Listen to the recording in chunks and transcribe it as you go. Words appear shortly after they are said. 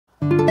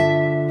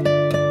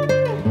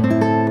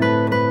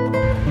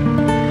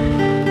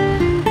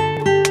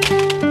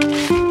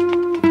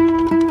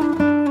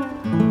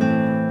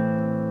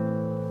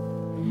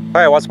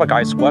what's up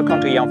guys? Welcome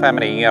to Young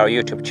Family in our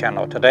YouTube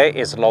channel. Today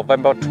is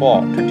November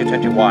 12,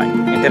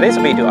 2021. In today's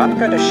video, I'm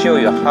going to show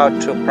you how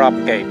to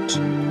propagate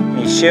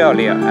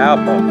Michelia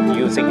Alba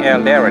using air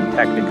layer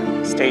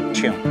technique. Stay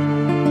tuned.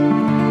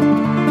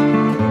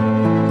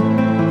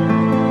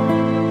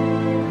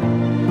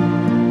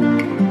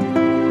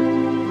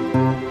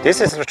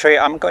 This is the tree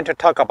I'm going to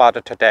talk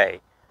about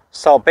today.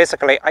 So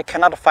basically, I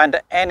cannot find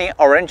any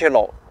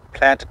original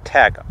plant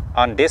tag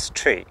on this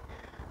tree.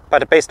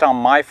 But based on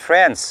my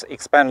friend's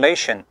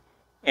explanation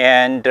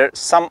and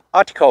some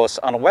articles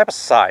on the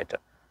website,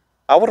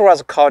 I would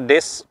rather call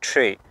this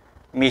tree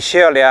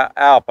Michelia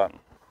Alba.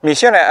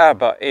 Michelia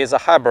Alba is a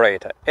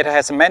hybrid. It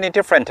has many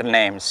different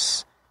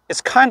names. It's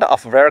kind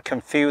of very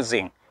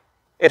confusing.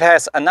 It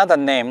has another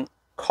name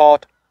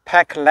called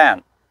Pak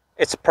Lan.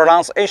 Its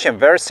pronunciation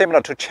very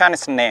similar to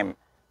Chinese name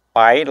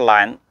Bai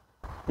Lan.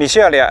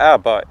 Michelia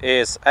Alba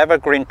is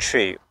evergreen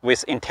tree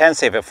with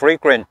intensive,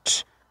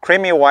 fragrant,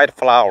 creamy white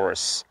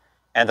flowers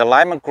and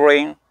lime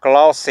green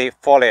glossy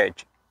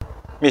foliage.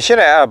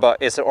 Michelia Alba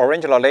is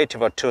originally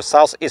native to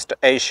Southeast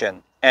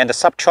Asia and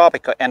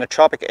subtropical and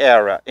tropical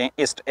area in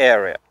East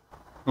area.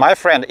 My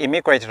friend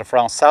immigrated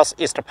from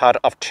southeast part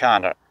of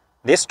China.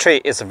 This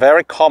tree is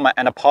very common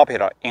and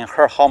popular in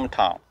her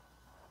hometown.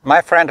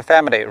 My friend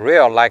family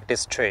really like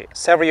this tree.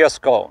 Several years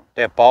ago,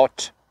 they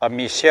bought a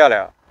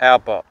Michelia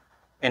Alba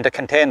in the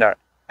container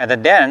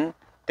and then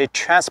they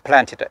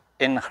transplanted it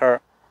in her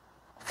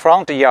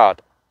front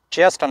yard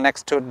just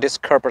next to this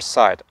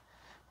curbside.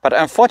 But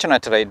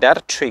unfortunately,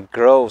 that tree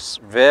grows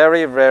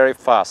very, very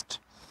fast.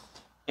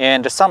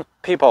 And some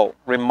people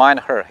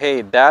remind her,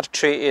 hey, that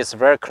tree is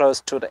very close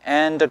to the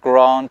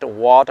underground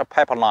water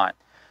pipeline.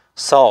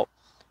 So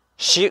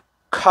she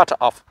cut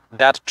off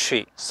that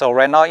tree. So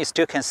right now you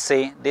still can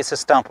see this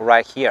stump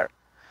right here.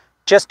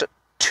 Just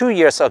 2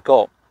 years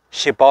ago,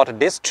 she bought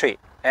this tree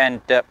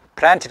and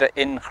planted it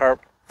in her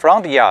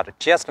front yard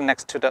just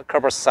next to the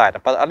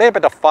curbside, but a little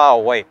bit far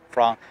away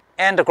from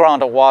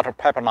underground water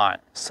pipeline.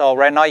 So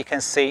right now you can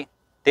see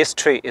this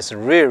tree is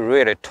really,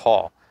 really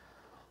tall.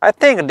 I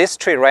think this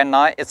tree right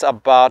now is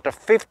about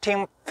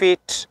 15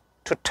 feet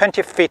to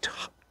 20 feet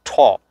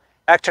tall.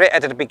 Actually,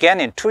 at the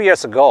beginning, 2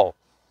 years ago,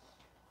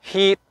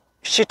 she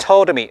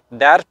told me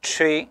that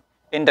tree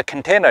in the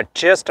container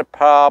just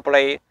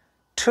probably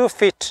 2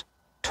 feet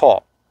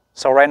tall.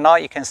 So right now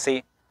you can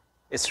see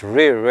it's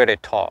really, really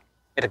tall.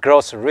 It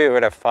grows really,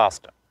 really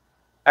fast.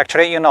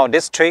 Actually, you know,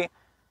 this tree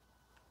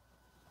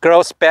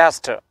grows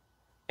best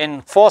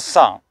in full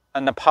sun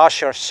and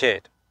partial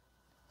shade.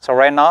 So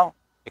right now,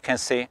 you can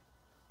see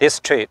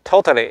this tree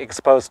totally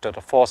exposed to the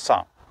full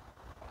sun.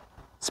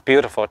 It's a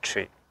beautiful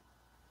tree.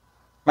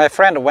 My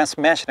friend once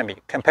mentioned to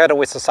me, compared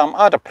with some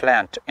other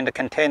plant in the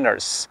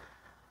containers,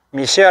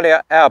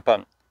 Michelia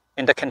Alba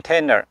in the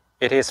container,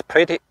 it is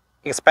pretty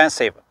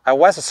expensive. I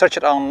once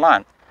searched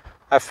online.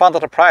 I found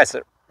the price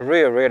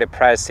really, really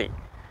pricey.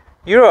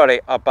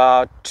 Usually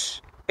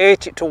about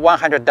 $80 to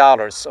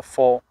 $100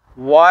 for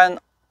 1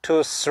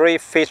 to 3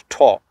 feet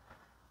tall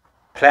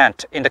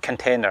plant in the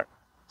container.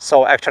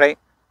 So actually,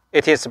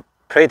 it is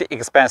pretty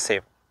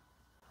expensive.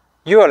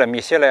 Usually,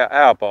 Michelia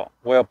Alba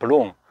will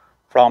bloom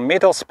from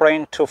middle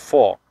spring to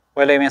fall.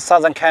 We live in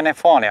Southern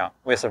California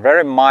with a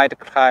very mild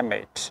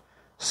climate.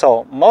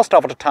 So most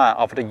of the time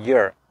of the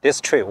year,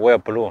 this tree will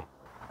bloom.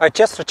 I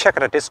just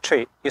checked this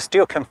tree. You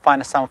still can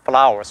find some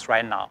flowers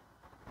right now.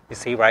 You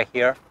see right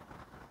here?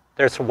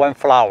 There's one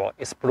flower.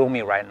 It's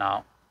blooming right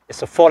now.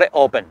 It's fully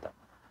opened.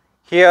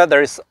 Here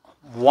there is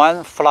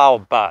one flower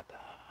bud.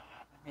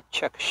 Let me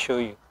check, show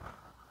you.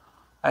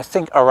 I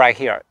think right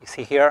here. You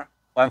see here?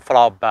 One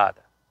flower bud.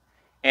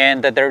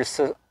 And there's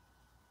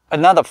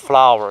another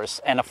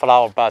flowers and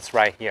flower buds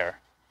right here.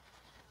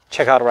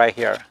 Check out right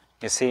here.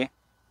 You see?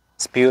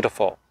 It's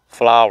beautiful.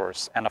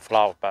 Flowers and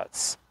flower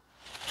buds.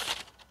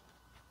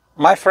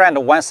 My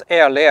friend once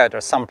air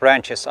layered some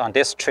branches on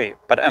this tree,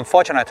 but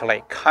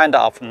unfortunately kind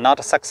of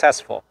not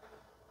successful.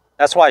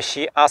 That's why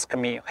she asked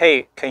me,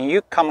 hey, can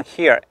you come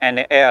here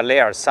and air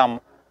layer some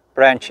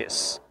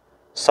branches?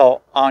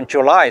 So on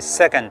July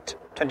 2nd,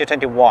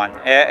 2021,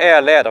 I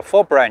air layered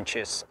 4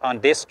 branches on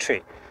this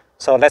tree.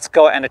 So let's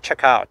go and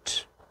check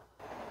out.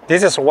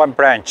 This is one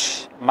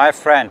branch my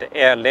friend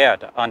air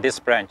layered on this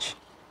branch.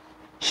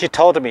 She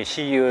told me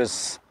she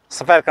used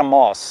spherical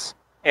moss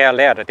air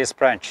layered this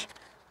branch.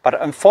 But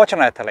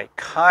unfortunately,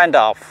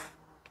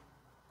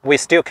 we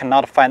still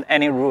cannot find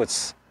any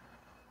roots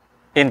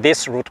in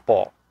this root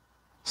ball.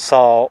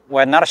 So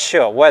we're not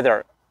sure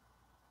whether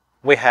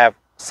we have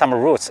some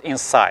roots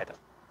inside.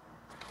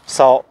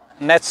 So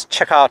let's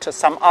check out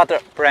some other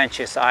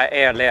branches I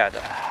air layered.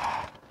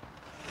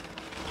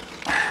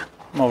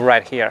 Move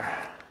right here.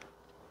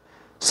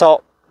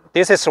 So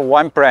this is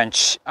one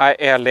branch I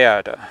air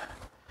layered.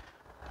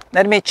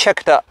 Let me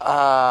check the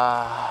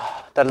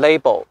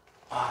label.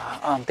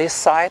 On this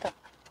side?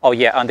 Oh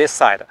yeah, on this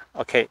side.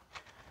 Okay.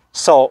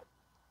 So,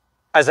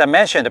 as I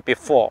mentioned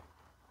before,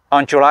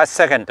 on July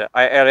 2nd,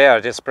 I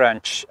aerated this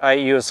branch. I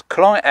use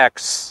Clone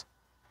X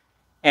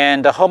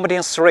and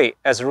Homedin 3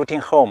 as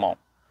rooting hormone.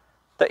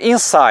 The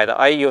inside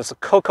I use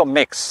cocoa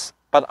mix,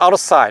 but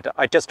outside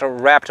I just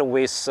wrapped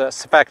with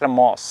sphagnum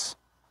moss.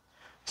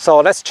 So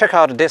let's check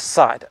out this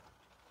side.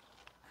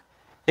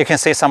 You can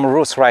see some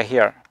roots right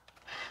here.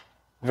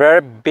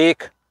 Very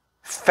big,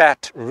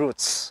 fat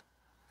roots.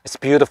 It's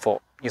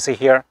beautiful. You see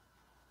here,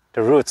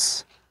 the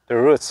roots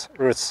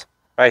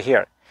right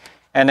here.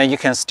 And then you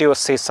can still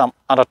see some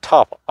on the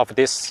top of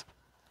this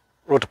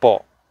root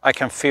ball. I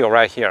can feel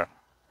right here.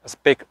 It's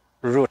big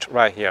root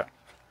right here.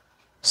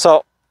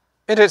 So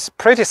it is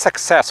pretty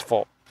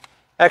successful.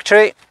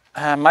 Actually,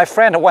 my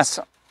friend was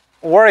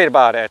worried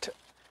about it.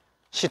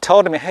 She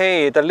told me,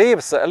 hey, the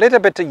leaves are a little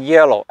bit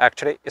yellow.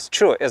 Actually, it's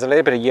true, it's a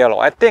little bit yellow.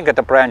 I think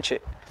the branch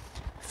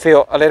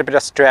feel a little bit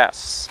of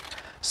stress.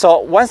 So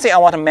one thing I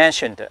want to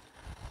mention,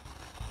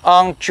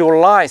 on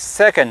July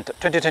 2nd,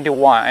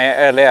 2021, I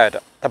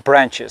added the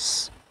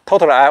branches.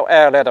 Totally,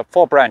 I added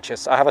 4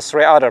 branches. I have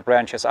 3 other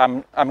branches.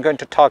 I'm going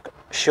to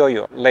show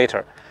you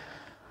later.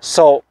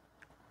 So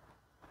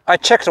I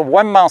checked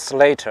 1 month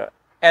later,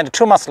 and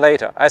 2 months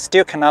later, I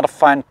still cannot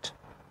find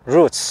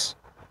roots.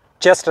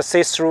 Just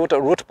see through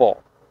the root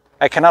ball.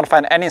 I cannot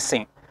find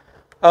anything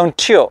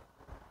until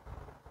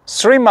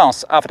 3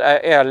 months after I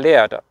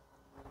added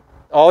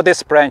all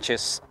these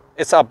branches.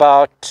 It's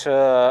about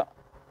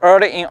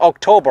early in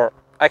October,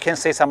 I can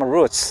see some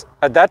roots.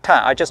 At that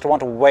time, I just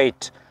want to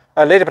wait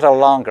a little bit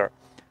longer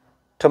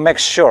to make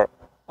sure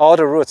all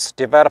the roots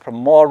develop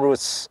more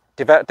roots.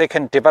 They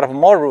can develop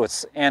more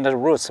roots and the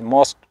roots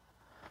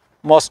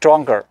more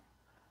stronger.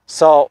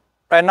 So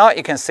right now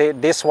you can see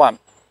this one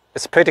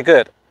is pretty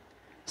good.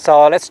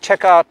 So let's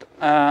check out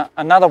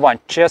another one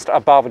just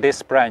above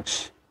this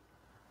branch.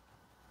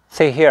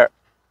 See here,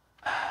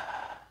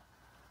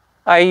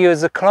 I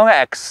use Clone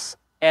X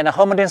and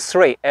Homedin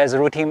 3 as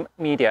rooting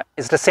media.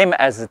 It's the same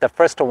as the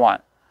first one.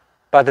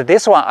 But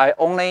this one, I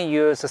only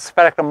use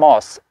sphagnum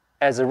moss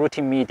as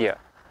rooting media.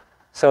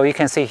 So you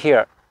can see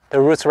here, the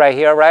roots right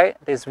here, right?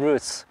 These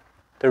roots,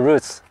 the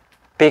roots,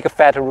 big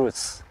fat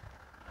roots.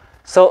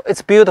 So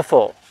it's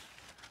beautiful,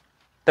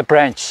 the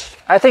branch.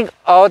 I think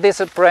all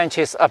these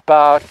branches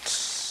about,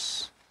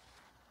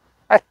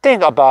 at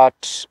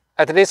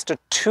least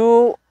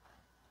 2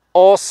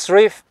 or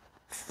 3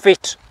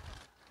 feet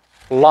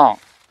long.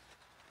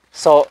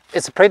 So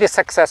it's pretty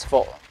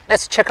successful.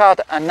 Let's check out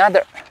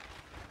another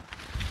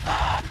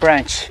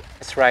branch.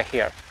 It's right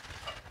here.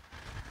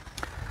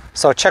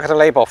 So check the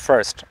label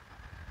first.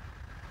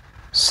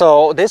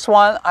 So this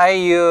one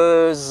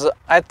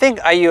I think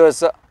I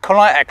use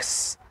Clone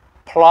X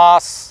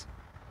plus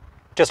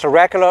just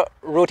regular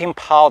rooting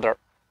powder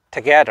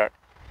together.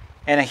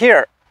 And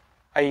here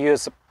I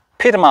use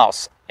peat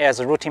moss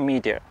as rooting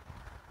media.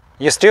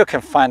 You still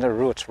can find the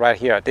root right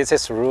here. This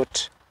is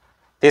root.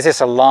 This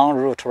is a long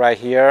root right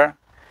here.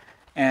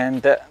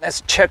 And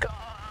let's check.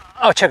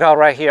 I'll check out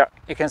right here.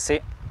 You can see,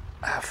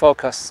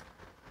 focus.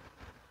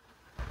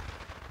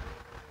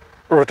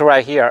 Root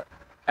right here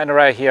and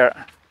right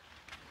here.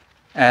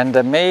 And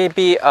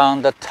maybe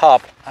on the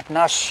top, I'm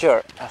not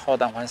sure.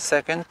 Hold on 1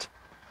 second.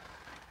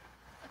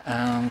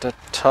 On the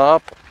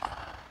top,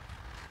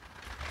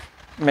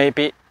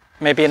 maybe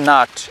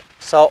not.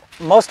 So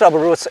most of the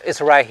roots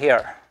is right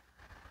here.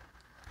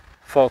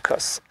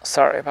 Focus,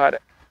 sorry about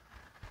it.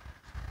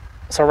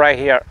 So right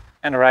here,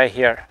 and right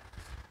here,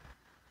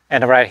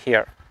 and right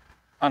here.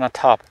 On the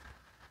top,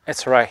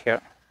 it's right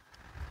here.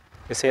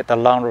 You see the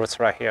long roots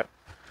right here.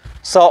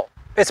 So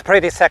it's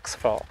pretty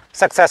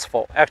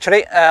successful.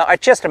 Actually, I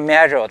just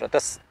measured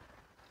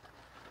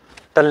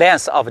the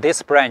length of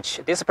this branch.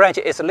 This branch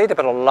is a little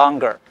bit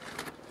longer,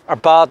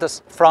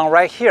 about from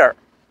right here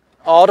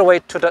all the way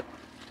to the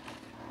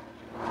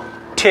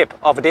tip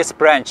of this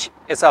branch.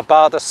 It's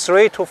about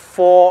 3 to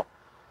 4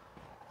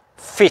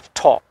 feet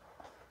tall.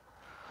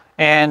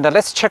 And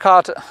let's check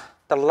out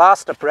the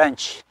last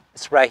branch.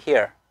 It's right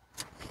here.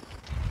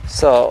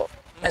 So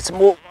let's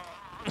move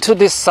to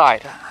this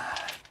side.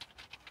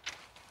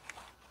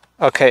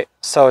 Okay,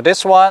 so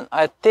this one,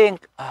 I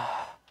think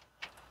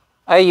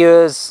I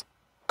use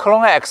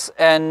Clone X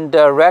and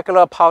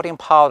regular potting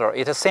powder.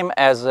 It's the same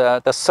as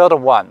the third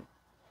one.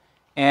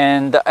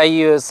 And I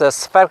use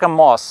sphagnum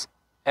moss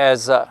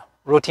as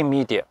rooting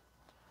media.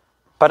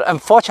 But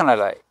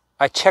unfortunately,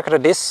 I checked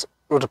this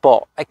root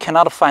ball. I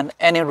cannot find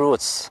any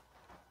roots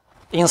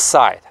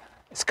inside.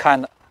 It's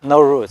kind of no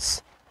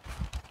roots.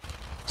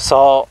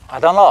 So I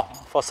don't know,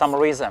 for some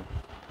reason.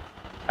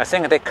 I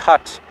think they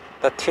cut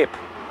the tip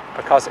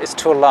because it's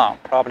too long,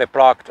 probably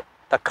blocked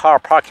the car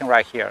parking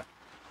right here.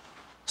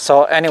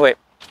 So anyway,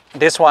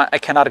 this one I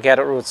cannot get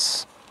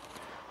roots.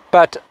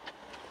 But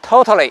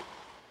totally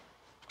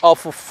of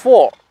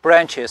 4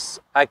 branches,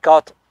 I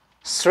got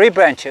 3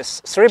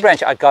 branches. 3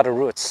 branches I got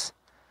roots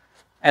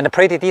and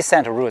pretty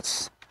decent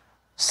roots.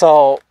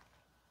 So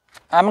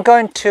I'm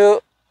going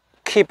to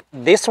keep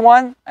this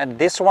one and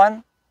this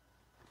one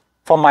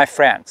for my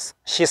friends.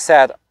 She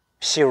said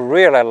she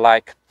really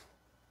liked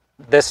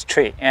this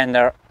tree,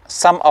 and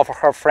some of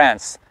her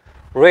friends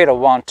really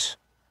want to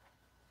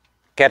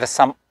get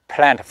some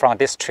plant from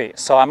this tree.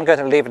 So I'm going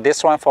to leave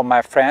this one for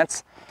my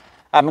friends.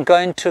 I'm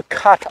going to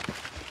cut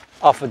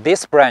of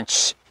this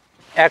branch.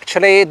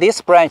 Actually,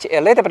 this branch is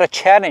a little bit of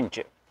challenge,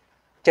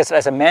 just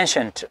as I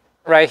mentioned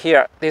right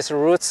here. These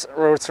roots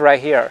right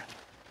here,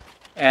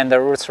 and the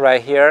roots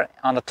right here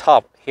on the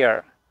top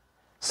here.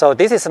 So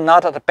this is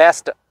not the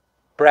best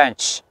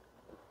branch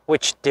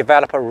which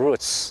develop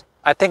roots.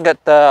 I think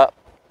that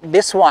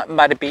this one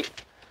might be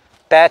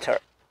better.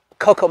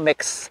 Cocoa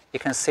mix, you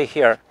can see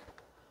here.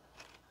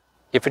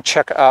 If you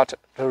check out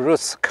the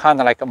roots, kind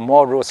of like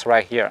more roots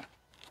right here.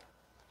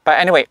 But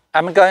anyway,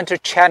 I'm going to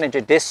challenge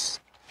this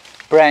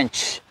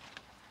branch.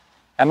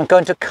 I'm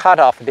going to cut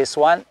off this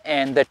one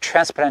and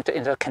transplant it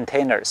into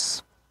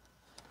containers.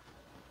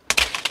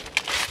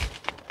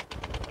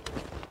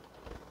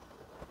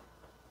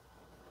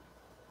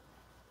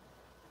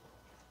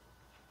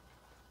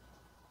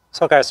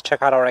 So guys,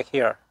 check out right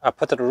here. I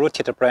put the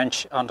rooted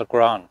branch on the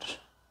ground.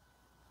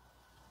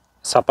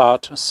 It's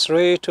about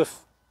 3 to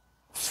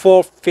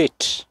 4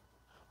 feet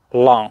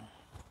long.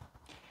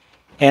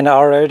 And I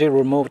already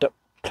removed the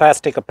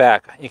plastic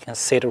bag. You can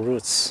see the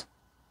roots.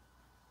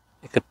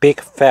 Like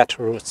big fat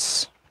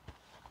roots.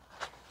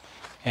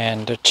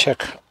 And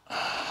check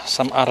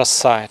some other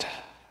side.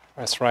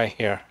 That's right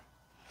here.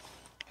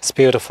 It's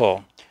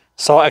beautiful.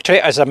 So actually,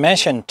 as I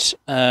mentioned,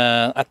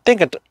 I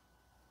think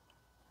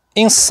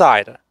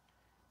inside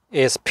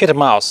is peat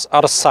moss.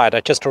 Outside,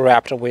 I just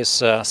wrapped with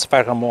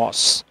sphagnum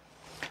moss.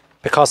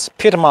 Because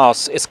peat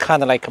moss is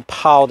kind of like a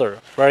powder,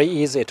 very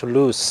easy to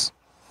lose.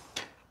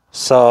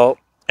 So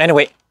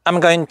anyway, I'm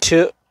going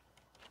to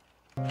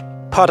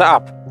pot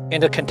up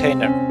in the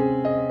container.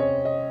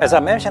 As I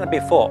mentioned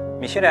before,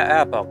 Michelia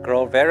Alba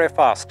grow very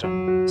fast.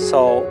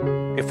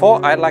 So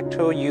before, I like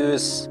to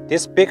use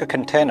this big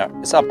container.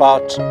 It's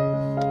about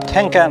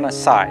 10-gallon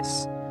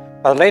size.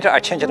 But later I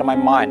changed my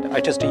mind.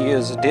 I just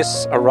use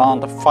this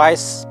around 5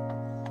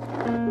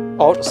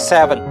 or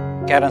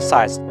 7-gallon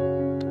size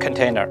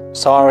container.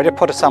 So I already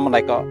put some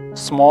like a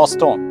small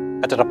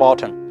stone at the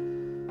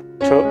bottom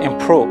to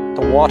improve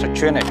the water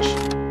drainage.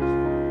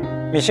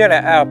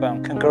 Michelia Alba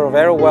can grow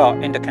very well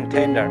in the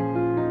container.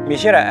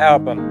 Michelia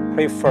Alba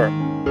prefer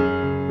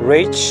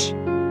rich,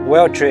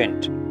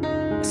 well-drained,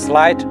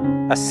 slight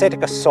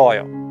acidic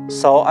soil.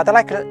 So I'd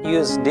like to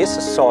use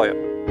this soil.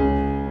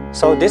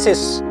 So this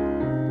is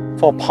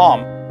for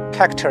palm,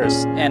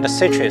 cactus, and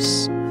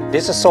citrus.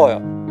 This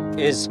soil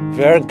is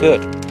very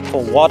good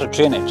for water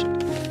drainage.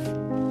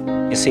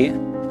 You see,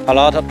 a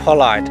lot of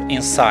perlite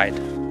inside.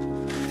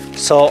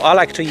 So I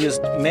like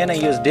to mainly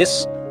use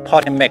this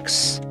potting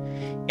mix.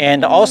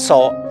 And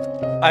also,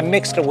 I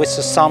mixed with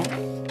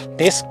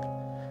this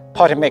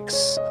potting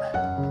mix.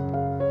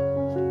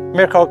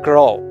 Miracle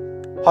Grow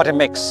potting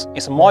mix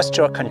is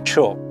moisture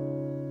control,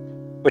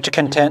 which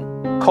contain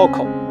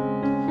cocoa.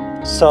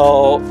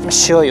 So let me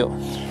show you.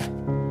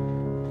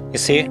 You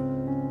see,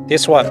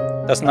 this one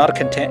does not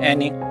contain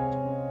any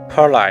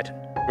perlite.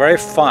 Very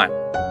fine,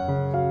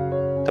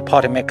 the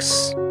potting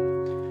mix.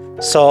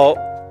 So,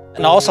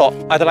 and also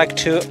I'd like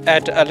to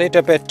add a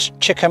little bit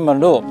chicken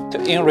manure to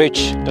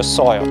enrich the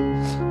soil.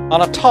 On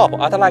the top,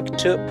 I'd like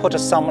to put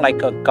some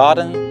like a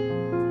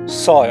garden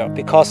soil,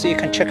 because you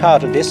can check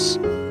out this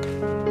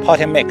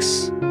potting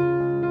mix.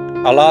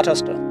 A lot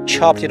of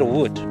chopped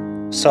wood.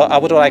 So I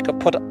would like to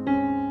put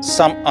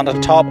some on the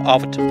top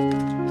of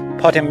the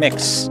potting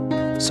mix,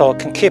 so it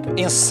can keep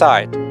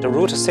inside the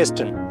root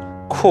system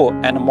cool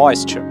and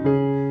moisture.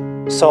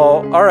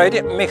 So I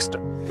already mixed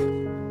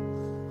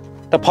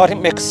the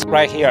potting mix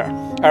right here.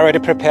 I already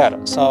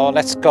prepared. So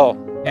let's go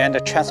and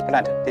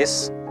transplant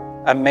this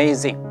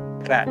amazing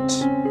plant.